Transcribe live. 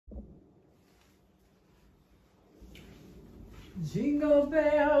Jingle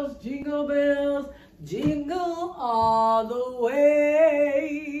bells, jingle all the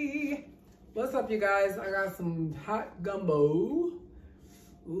way. What's up, you guys? I got some hot gumbo.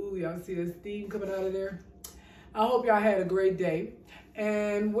 Ooh, y'all see the steam coming out of there? I hope y'all had a great day.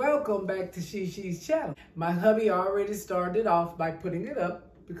 And welcome back to She's channel. My hubby already started off by putting it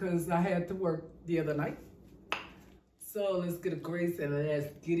up because I had to work the other night. So let's get a grace and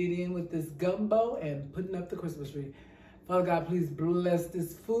let's get it in with this gumbo and putting up the Christmas tree. Father God, please bless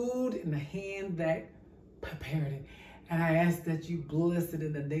this food in the hand that prepared it. And I ask that you bless it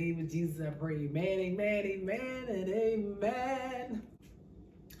in the name of Jesus. I pray, amen, amen, amen, and amen.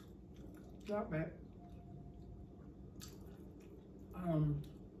 Not bad.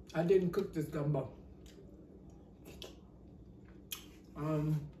 I didn't cook this gumbo.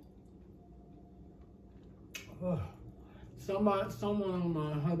 Someone on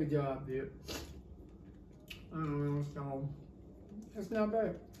my hubby job did. I don't know, so it's not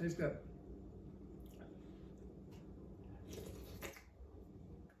bad. It's good.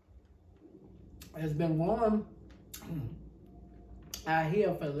 It's been warm out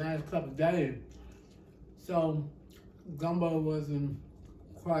here for the last couple of days, so gumbo wasn't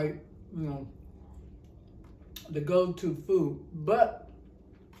quite, the go-to food. But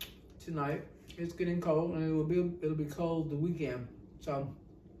tonight it's getting cold, and it'll be cold the weekend. So,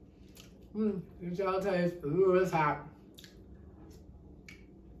 get y'all taste. Ooh, it's hot.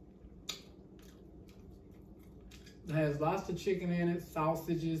 It has lots of chicken in it,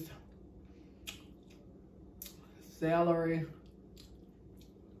 sausages, celery.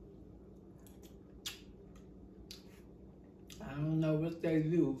 I don't know what they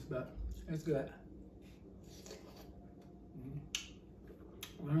use, but it's good.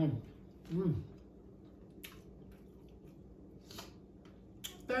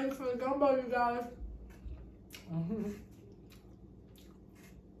 Thanks for the gumbo, you guys.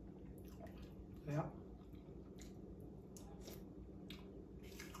 Yeah.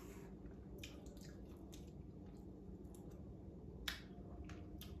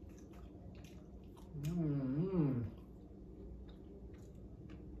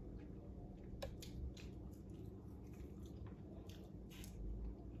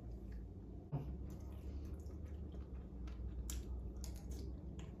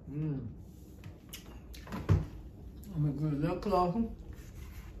 I'm gonna go a little closer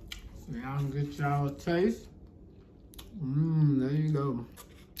so y'all can get y'all a taste. There you go.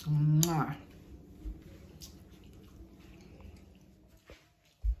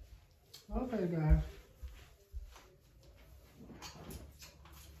 Okay, guys.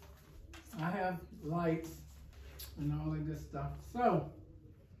 I have lights and all of this stuff. So,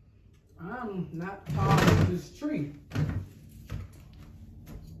 I'm not part of this tree.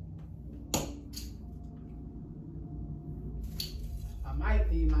 I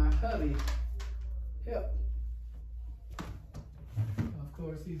might need my hubby help. Of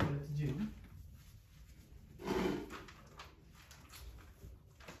course, he's at the gym.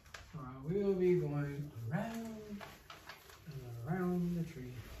 So I will be going around and around the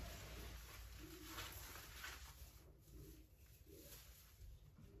tree.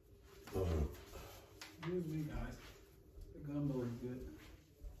 Excuse me, guys. The gumbo is good.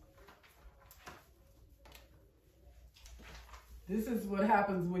 This is what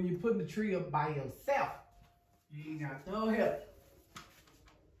happens when you put the tree up by yourself. You ain't got no help.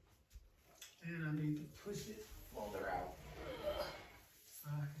 And I need to push it further out so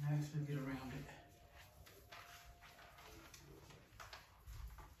I can actually get around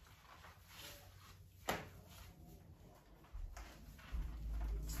it.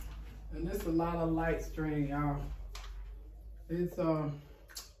 And this is a lot of light strain, y'all. It's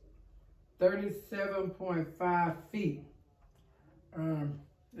 37.5 feet.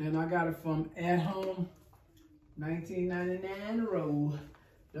 And I got it from At Home, 1999 roll.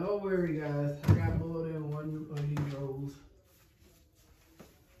 Don't worry, guys. I got more than one of these rolls.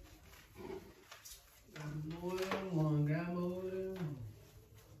 Got more than one. Got more than one.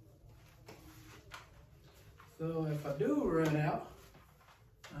 So if I do run out,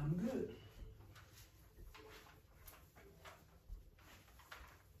 I'm good.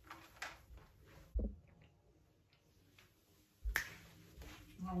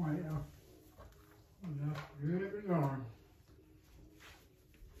 All right, y'all. That's good as darn.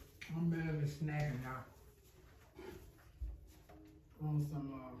 I'm barely snacking now on some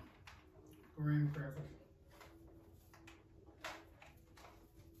graham crackers.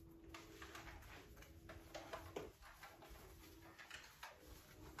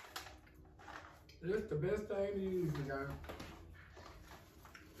 This is the best thing to use, you guys.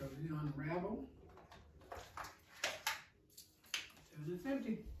 Because you unravel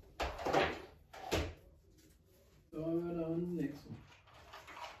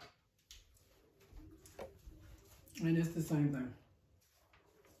it's the same thing.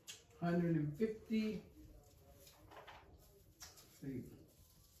 150. See.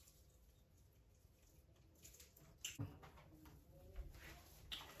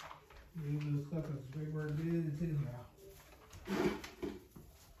 These little suckers, they work good too, y'all.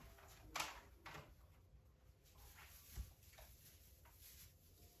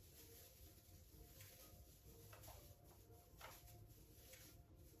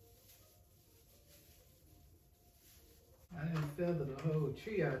 I didn't feather the whole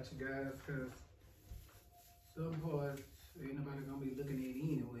tree out, you guys, because some parts ain't nobody gonna be looking at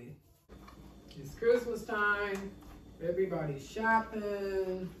anyway. It's Christmas time. Everybody's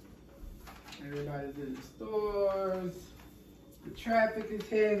shopping. Everybody's in the stores. The traffic is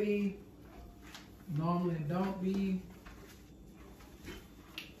heavy. Normally it don't be,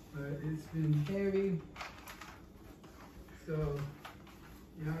 but it's been heavy. So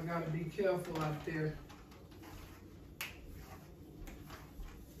y'all gotta be careful out there.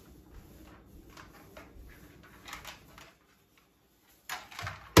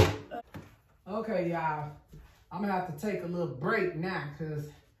 Okay, y'all, I'm gonna have to take a little break now because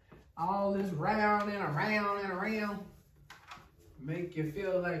all this round and around and around make you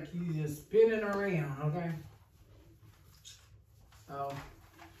feel like you just spinning around, okay? So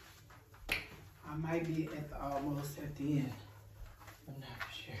I might be at the almost at the end. I'm not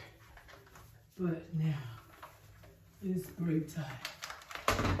sure. But now it's break time.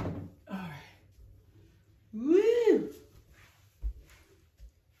 All right. Woo!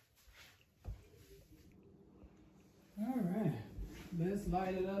 All right. Let's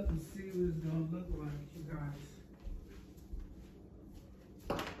light it up and see what it's gonna look like, you guys.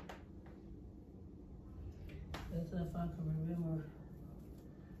 That's if I can remember.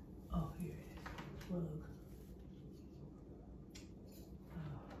 Oh, here it is. Plug.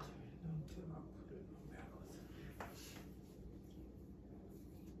 Oh, turn it on till I put it on backwards.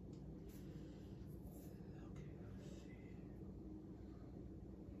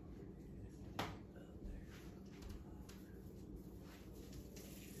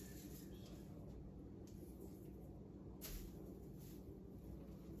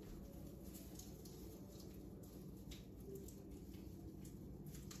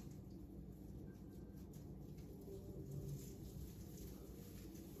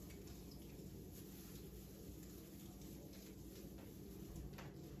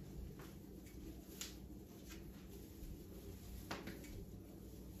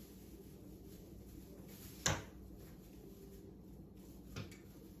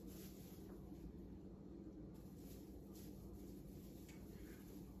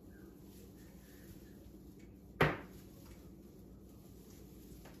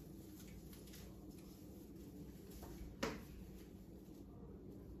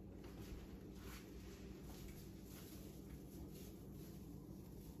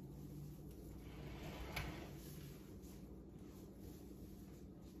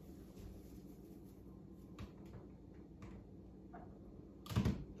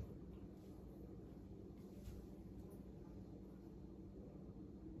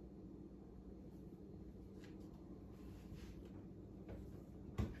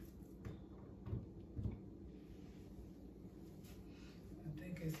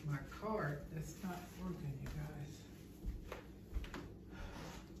 It's my card that's not working, you guys.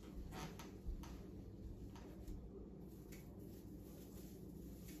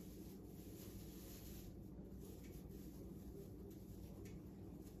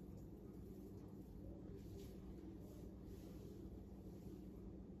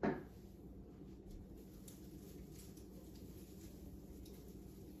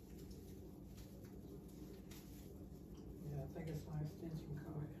 Yeah, I think it's my extension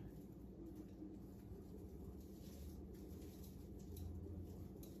card.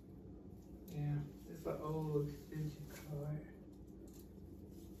 Yeah, it's an old extension card.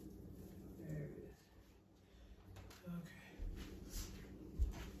 There it is. Okay.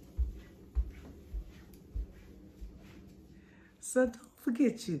 So don't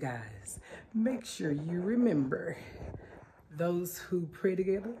forget, you guys, make sure you remember, those who pray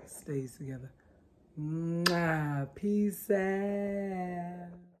together stays together. Mwah. Peace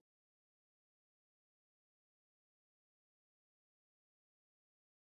out.